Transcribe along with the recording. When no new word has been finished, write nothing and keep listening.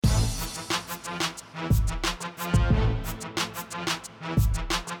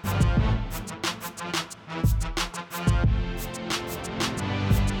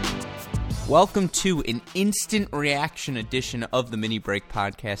Welcome to an instant reaction edition of the Mini Break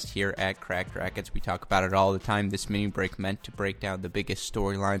podcast here at Cracked Racquets. We talk about it all the time. This mini break meant to break down the biggest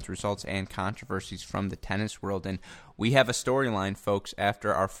storylines, results, and controversies from the tennis world. And we have a storyline, folks,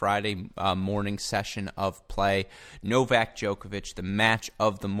 after our Friday morning session of play. Novak Djokovic, the match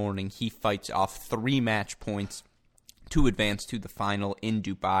of the morning. He fights off 3 match points to advance to the final in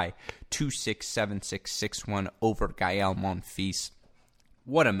Dubai, 2-6, 7-6, 6-1 over Gael Monfils.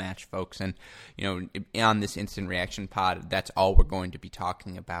 What a match, folks. And, on this instant reaction pod, that's all we're going to be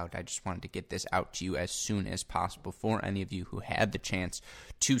talking about. I just wanted to get this out to you as soon as possible for any of you who had the chance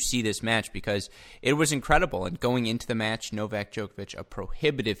to see this match, because it was incredible. And going into the match, Novak Djokovic, a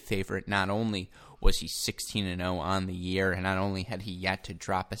prohibitive favorite. Not only was he 16-0 on the year, and not only had he yet to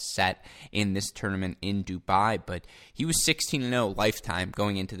drop a set in this tournament in Dubai, but he was 16-0 lifetime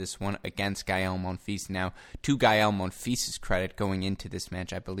going into this one against Gael Monfils. Now, to Gael Monfils' credit, going into this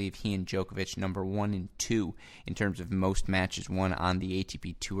match, I believe he and Djokovic number 1 and 2 in terms of most matches won on the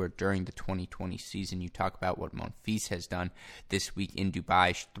ATP Tour during the 2020 season. You talk about what Monfils has done this week in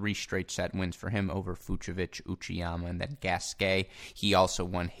Dubai, 3 straight set wins for him over Fucsovics, Uchiyama, and then Gasquet. He also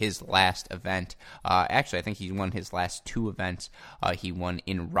won his last event. Actually, I think he won his last 2 events. He won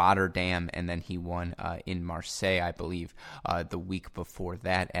in Rotterdam, and then he won in Marseille, I believe, the week before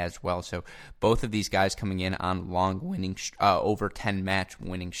that as well. So both of these guys coming in on long winning, over 10-match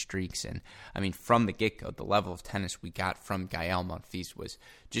winning streaks. And, I mean, from the get-go, the level of tennis we got from Gael Monfils was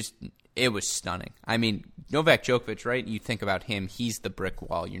just, it was stunning. I mean, Novak Djokovic, right? You think about him, he's the brick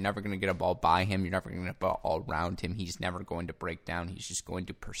wall. You're never going to get a ball by him. You're never going to get a ball all around him. He's never going to break down. He's just going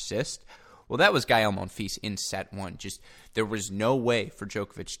to persist. Well, that was Gael Monfils in set 1. Just, there was no way for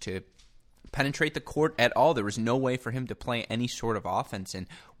Djokovic to penetrate the court at all. There was no way for him to play any sort of offense, and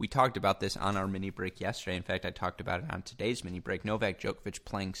we talked about this on our mini break yesterday. In fact, I talked about it on today's mini break. Novak Djokovic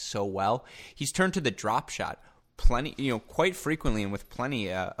playing so well. He's turned to the drop shot quite frequently and with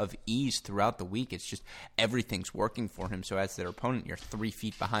plenty of ease throughout the week. It's just everything's working for him. So as their opponent, you're 3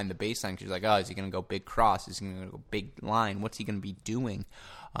 feet behind the baseline because you're like, oh, is he going to go big cross? Is he going to go big line? What's he going to be doing?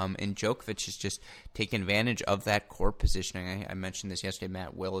 And Djokovic is just taking advantage of that court positioning. I mentioned this yesterday.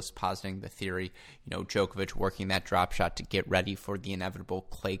 Matt Willis positing the theory, Djokovic working that drop shot to get ready for the inevitable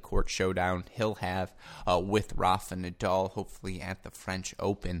clay court showdown he'll have with Rafa Nadal, hopefully at the French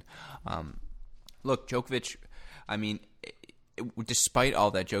Open. Look, Djokovic, I mean, despite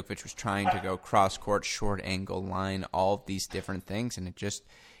all that, Djokovic was trying to go cross-court, short angle line, all of these different things, and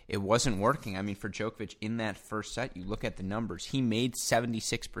it wasn't working. I mean, for Djokovic in that first set, you look at the numbers. He made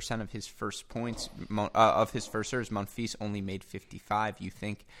 76% of his first points of his first serves. Monfils only made 55. You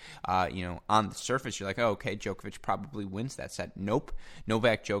think, on the surface, you're like, oh, okay, Djokovic probably wins that set. Nope.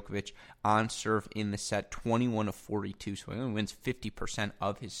 Novak Djokovic on serve in the set, 21 of 42, so he only wins 50%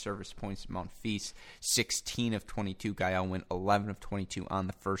 of his service points. Monfils, 16 of 22. Gael went 11 of 22 on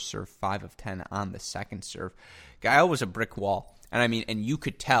the first serve, 5 of 10 on the second serve. Gael was a brick wall. And I mean, and you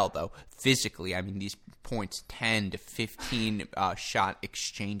could tell, though, physically, I mean, these points, 10 to 15 shot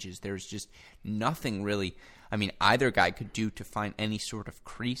exchanges, there's just nothing really, I mean, either guy could do to find any sort of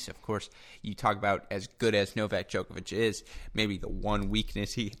crease. Of course, you talk about as good as Novak Djokovic is, maybe the one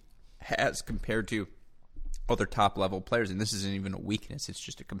weakness he has compared to other top-level players, and this isn't even a weakness, it's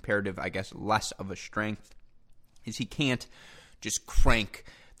just a comparative, I guess, less of a strength, is he can't just crank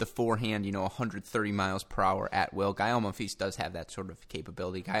the forehand, 130 miles per hour at will. Gael Monfils does have that sort of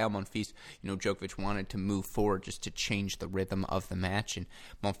capability. Gael Monfils, Djokovic wanted to move forward just to change the rhythm of the match, and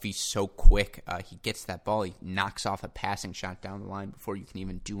Monfils so quick. He gets that ball, he knocks off a passing shot down the line before you can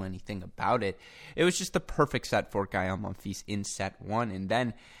even do anything about it. It was just the perfect set for Gael Monfils in set 1, and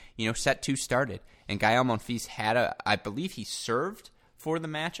then, set 2 started, and Gael Monfils had I believe he served for the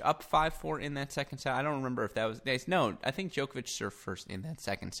match, up 5-4 in that second set. I don't remember if that was... No, I think Djokovic served first in that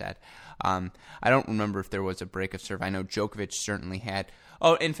second set. I don't remember if there was a break of serve. I know Djokovic certainly had...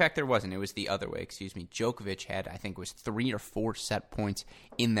 Oh, in fact, there wasn't. It was the other way, excuse me. Djokovic had, I think, was 3 or 4 set points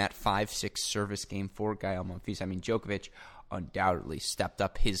in that 5-6 service game for Gael Monfils. I mean, Djokovic undoubtedly stepped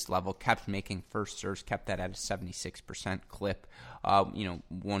up his level, kept making first serves, kept that at a 76% clip.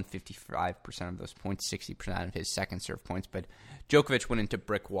 Won 55% of those points, 60% of his second serve points. But Djokovic went into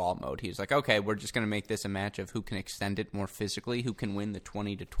brick wall mode. He was like, okay, we're just going to make this a match of who can extend it more physically, who can win the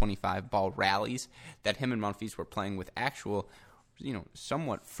 20 to 25 ball rallies that him and Monfils were playing with actual,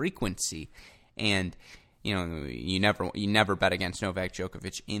 somewhat frequency. And you never bet against Novak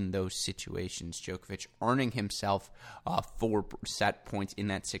Djokovic in those situations. Djokovic earning himself 4 set points in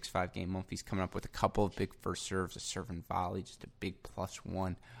that 6-5 game. Monfils coming up with a couple of big first serves, a serve and volley, just a big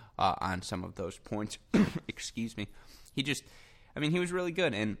 +1 on some of those points. Excuse me. He was really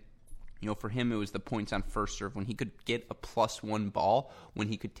good. And For him, it was the points on first serve when he could get a +1 ball, when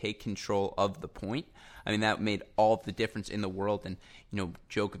he could take control of the point. I mean, that made all of the difference in the world. And,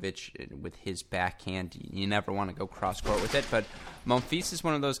 Djokovic, with his backhand, you never want to go cross-court with it. But Monfils is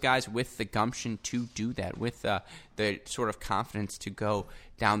one of those guys with the gumption to do that, with the sort of confidence to go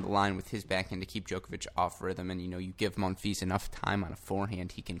down the line with his backhand to keep Djokovic off rhythm. And, you give Monfils enough time on a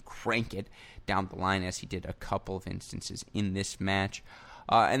forehand, he can crank it down the line, as he did a couple of instances in this match.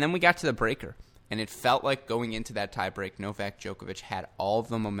 And then we got to the breaker, and it felt like going into that tiebreak, Novak Djokovic had all of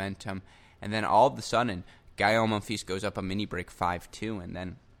the momentum, and then all of a sudden, Gael Monfils goes up a mini break 5-2, and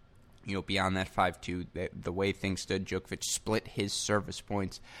then, beyond that 5-2, the way things stood, Djokovic split his service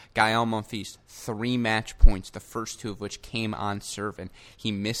points. Gael Monfils, 3 match points, the first 2 of which came on serve, and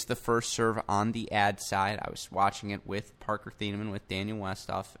he missed the first serve on the ad side. I was watching it with Parker Thieneman, with Daniel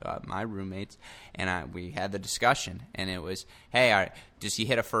Westoff, my roommates, and we had the discussion, and it was, hey, all right, does he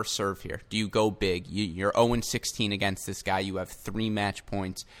hit a first serve here? Do you go big? You're 0-16 against this guy. You have 3 match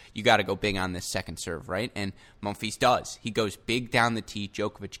points. You got to go big on this second serve, right? And Monfils does. He goes big down the tee.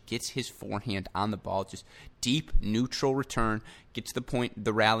 Djokovic gets his forehand on the ball, just deep, neutral return, gets the point,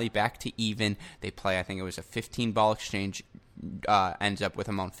 the rally back to even. They play, I think it was a 15-ball exchange, ends up with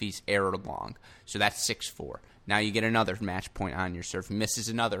a Monfils error long. So that's 6-4. Now you get another match point on your serve. Misses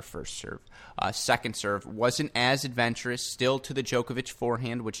another first serve. Second serve wasn't as adventurous. Still to the Djokovic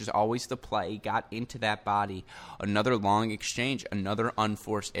forehand, which is always the play. Got into that body. Another long exchange. Another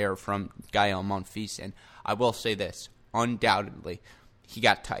unforced error from Gael Monfils. And I will say this. Undoubtedly, he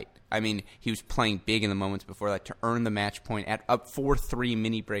got tight. I mean, he was playing big in the moments before that to earn the match point at up 4-3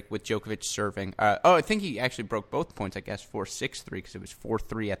 mini break with Djokovic serving. I think he actually broke both points, I guess, 4-6-3 because it was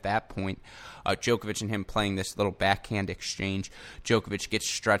 4-3 at that point. Djokovic and him playing this little backhand exchange. Djokovic gets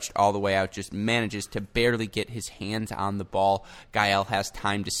stretched all the way out, just manages to barely get his hands on the ball. Gael has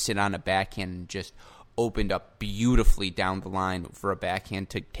time to sit on a backhand and just opened up beautifully down the line for a backhand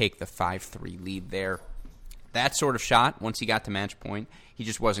to take the 5-3 lead there. That sort of shot, once he got to match point, he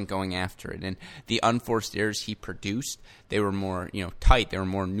just wasn't going after it. And the unforced errors he produced, they were more, tight. They were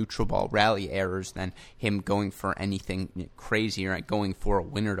more neutral ball rally errors than him going for anything crazy or going for a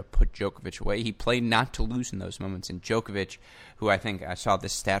winner to put Djokovic away. He played not to lose in those moments. And Djokovic, who I think I saw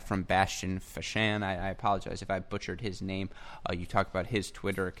this stat from Bastian Fashan. I apologize if I butchered his name. You talk about his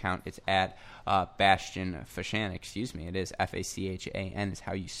Twitter account. It's at Bastian Fashan. Excuse me. It is Fachan is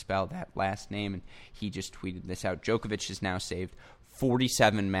how you spell that last name. And he just tweeted this out. Djokovic has now saved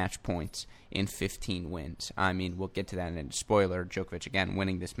 47 match points in 15 wins. I mean, we'll get to that in a spoiler. Djokovic, again,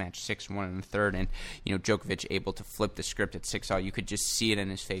 winning this match 6-1 in the third, and, Djokovic able to flip the script at 6-all. You could just see it in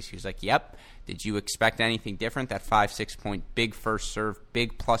his face. He was like, yep, did you expect anything different? That 5-6 point, big first serve,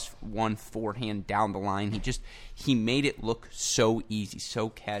 big +1 forehand down the line. He made it look so easy, so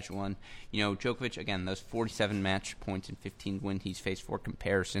casual. And, Djokovic, again, those 47 match points in 15 wins he's faced for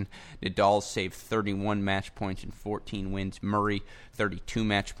comparison. Nadal saved 31 match points in 14 wins. Murray, 32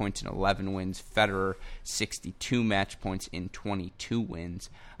 match points in 11 wins. Federer, 62 match points in 22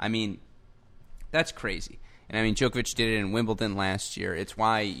 wins. I mean, that's crazy. And I mean, Djokovic did it in Wimbledon last year. It's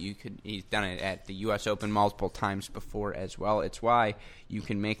why he's done it at the U.S. Open multiple times before as well. It's why you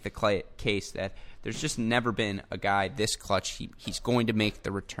can make the case that there's just never been a guy this clutch. He's going to make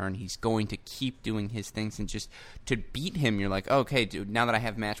the return. He's going to keep doing his things. And just to beat him, you're like, okay, dude, now that I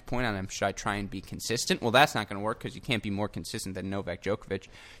have match point on him, should I try and be consistent? Well, that's not going to work because you can't be more consistent than Novak Djokovic.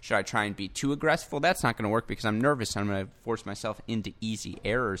 Should I try and be too aggressive? Well, that's not going to work because I'm nervous. I'm going to force myself into easy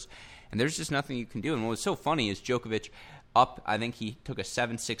errors. And there's just nothing you can do. And what was so funny is Djokovic up, I think he took a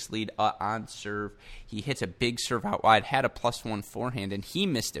 7-6 lead on serve. He hits a big serve out wide, had a +1 forehand, and he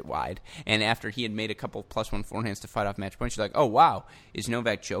missed it wide. And after he had made a couple of +1 forehands to fight off match points, you're like, oh, wow, is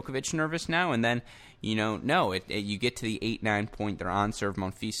Novak Djokovic nervous now? And then, no, you get to the 8-9 point, they're on serve,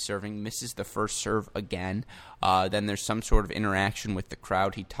 Monfils serving, misses the first serve again. Then there's some sort of interaction with the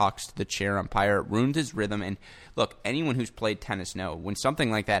crowd. He talks to the chair umpire. It ruined his rhythm. And look, anyone who's played tennis knows when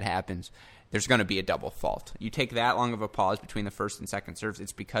something like that happens, there's going to be a double fault. You take that long of a pause between the first and second serves,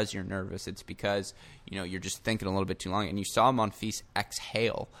 it's because you're nervous. It's because, you're just thinking a little bit too long. And you saw Monfils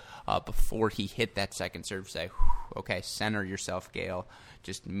exhale before he hit that second serve, say, okay, center yourself, Gael.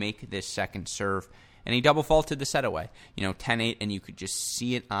 Just make this second serve. And he double faulted the set away. 10-8, and you could just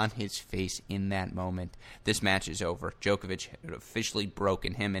see it on his face in that moment. This match is over. Djokovic had officially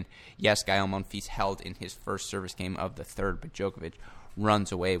broken him. And yes, Gael Monfils held in his first service game of the third, but Djokovic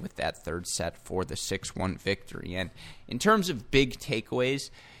runs away with that third set for the 6-1 victory. And in terms of big takeaways,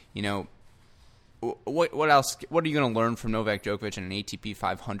 what else? What are you going to learn from Novak Djokovic in an ATP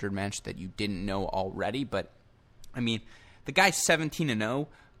 500 match that you didn't know already? But I mean, the guy's 17-0.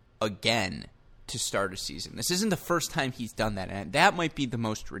 again to start a season. This isn't the first time he's done that, and that might be the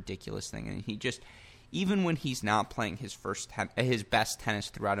most ridiculous thing. And he just, even when he's not playing his best tennis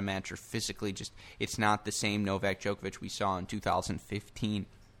throughout a match, or physically just, it's not the same Novak Djokovic we saw in 2015.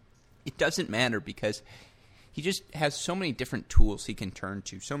 It doesn't matter because he just has so many different tools he can turn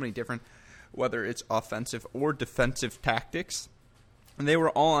to, so many different, whether it's offensive or defensive tactics. And they were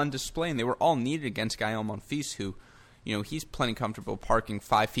all on display, and they were all needed against Gael Monfils, who, he's plenty comfortable parking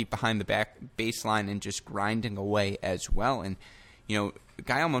 5 feet behind the back baseline and just grinding away as well. And, Gael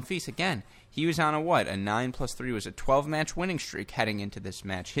Monfils, again, he was on a 9+3 was a 12-match winning streak heading into this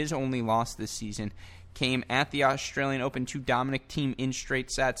match. His only loss this season came at the Australian Open to Dominic Thiem in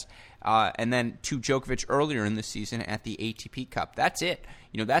straight sets, and then to Djokovic earlier in the season at the ATP Cup. That's it.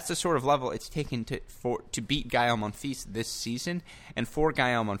 That's the sort of level it's taken to beat Gael Monfils this season. And for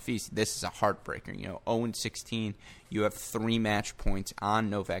Gael Monfils, this is a heartbreaker. 0-16, you have 3 match points on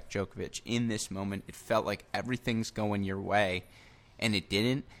Novak Djokovic. In this moment, it felt like everything's going your way, and it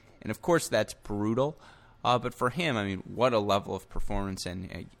didn't. And of course, that's brutal. But for him, what a level of performance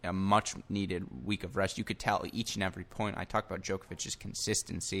and a much-needed week of rest. You could tell each and every point. I talked about Djokovic's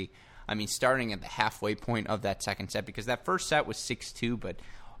consistency. Starting at the halfway point of that second set, because that first set was 6-2, but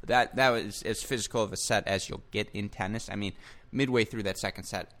that was as physical of a set as you'll get in tennis. Midway through that second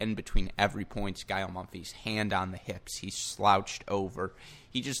set, in between every point, Gael Monfils, hand on the hips. He slouched over.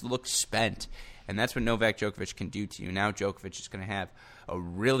 He just looked spent. And that's what Novak Djokovic can do to you. Now Djokovic is going to have a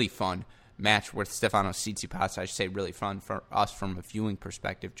really fun match with Stefanos Tsitsipas. I should say really fun for us from a viewing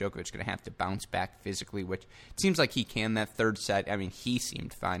perspective. Djokovic is going to have to bounce back physically, which it seems like he can. That third set, he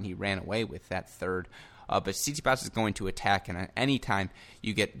seemed fine. He ran away with that third. But Tsitsipas is going to attack, and any time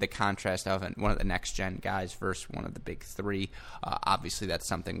you get the contrast of one of the next-gen guys versus one of the big three, obviously that's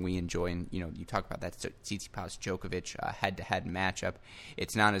something we enjoy. And, you talk about that Tsitsipas-Djokovic head-to-head matchup.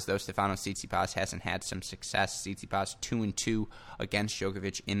 It's not as though Stefanos Tsitsipas hasn't had some success. Tsitsipas 2-2 against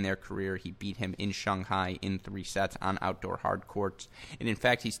Djokovic in their career. He beat him in Shanghai in 3 sets on outdoor hard courts. And, in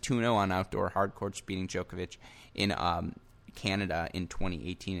fact, he's 2-0 on outdoor hard courts, beating Djokovic in Canada in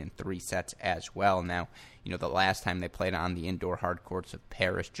 2018 in 3 sets as well. Now, the last time they played on the indoor hard courts of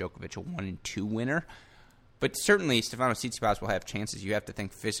Paris, Djokovic a 1-2 winner. But certainly Stefanos Tsitsipas will have chances. You have to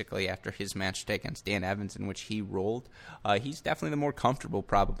think physically after his match today against Dan Evans, in which he rolled. He's definitely the more comfortable,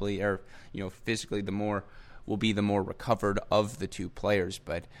 probably, or physically will be the more recovered of the two players.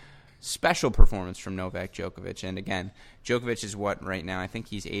 But special performance from Novak Djokovic. And again, Djokovic is what right now? I think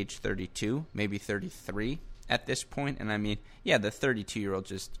he's age 32, maybe 33. At this point, and the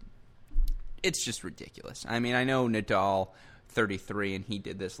 32-year-old it's just ridiculous. I know Nadal, 33, and he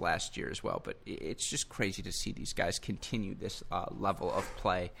did this last year as well, but it's just crazy to see these guys continue this level of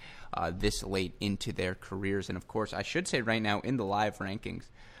play this late into their careers. And of course, I should say right now in the live rankings,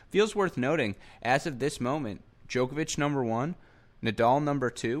 feels worth noting, as of this moment, Djokovic number 1, Nadal number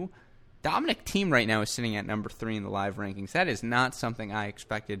 2, Dominic Thiem right now is sitting at number 3 in the live rankings. That is not something I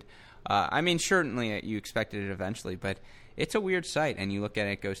expected. Certainly you expected it eventually, but it's a weird sight. And you look at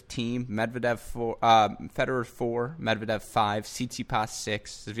it, it goes Thiem, Medvedev 4, Federer 4, Medvedev 5, Tsitsipas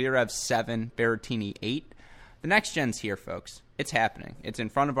 6, Zverev 7, Berrettini 8. The next gen's here, folks. It's happening. It's in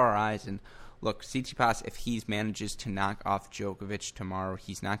front of our eyes. And look, Tsitsipas, if he manages to knock off Djokovic tomorrow,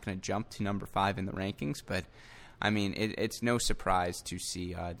 he's not going to jump to number 5 in the rankings, but it's no surprise to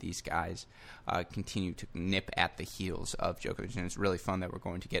see these guys continue to nip at the heels of Djokovic, and it's really fun that we're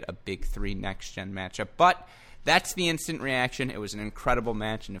going to get a big 3 next-gen matchup. But that's the instant reaction. It was an incredible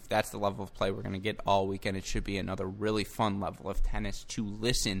match, and if that's the level of play we're going to get all weekend, it should be another really fun level of tennis to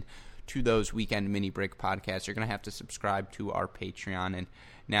listen to those weekend mini break podcasts. You're going to have to subscribe to our Patreon, and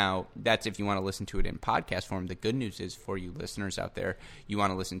now that's if you want to listen to it in podcast form. The good news is for you listeners out there, you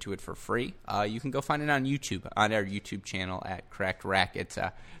want to listen to it for free, you can go find it on YouTube, on our YouTube channel at Cracked Rackets.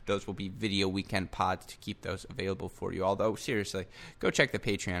 Those will be video weekend pods to keep those available for you. Although, seriously, go check the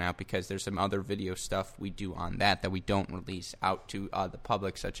Patreon out, because there's some other video stuff we do on that we don't release out to the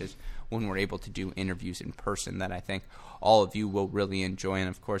public, such as when we're able to do interviews in person that I think all of you will really enjoy. And,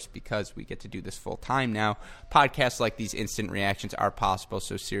 of course, because we get to do this full time now, podcasts like these instant reactions are possible.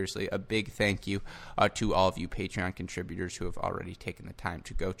 So, seriously, a big thank you to all of you Patreon contributors who have already taken the time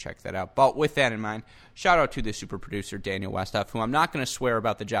to go check that out. But with that in mind, shout out to the super producer, Daniel Westhoff, who I'm not going to swear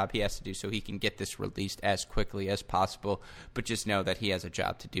about the job he has to do so he can get this released as quickly as possible. But just know that he has a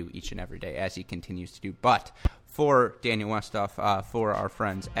job to do each and every day, as he continues to do. But for Daniel Westhoff, for our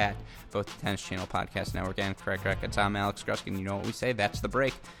friends at both the Tennis Channel Podcast Network and Cracked Rackets, I'm Alex Gruskin. You know what we say, that's the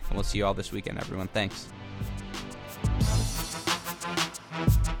break. And we'll see you all this weekend, everyone. Thanks.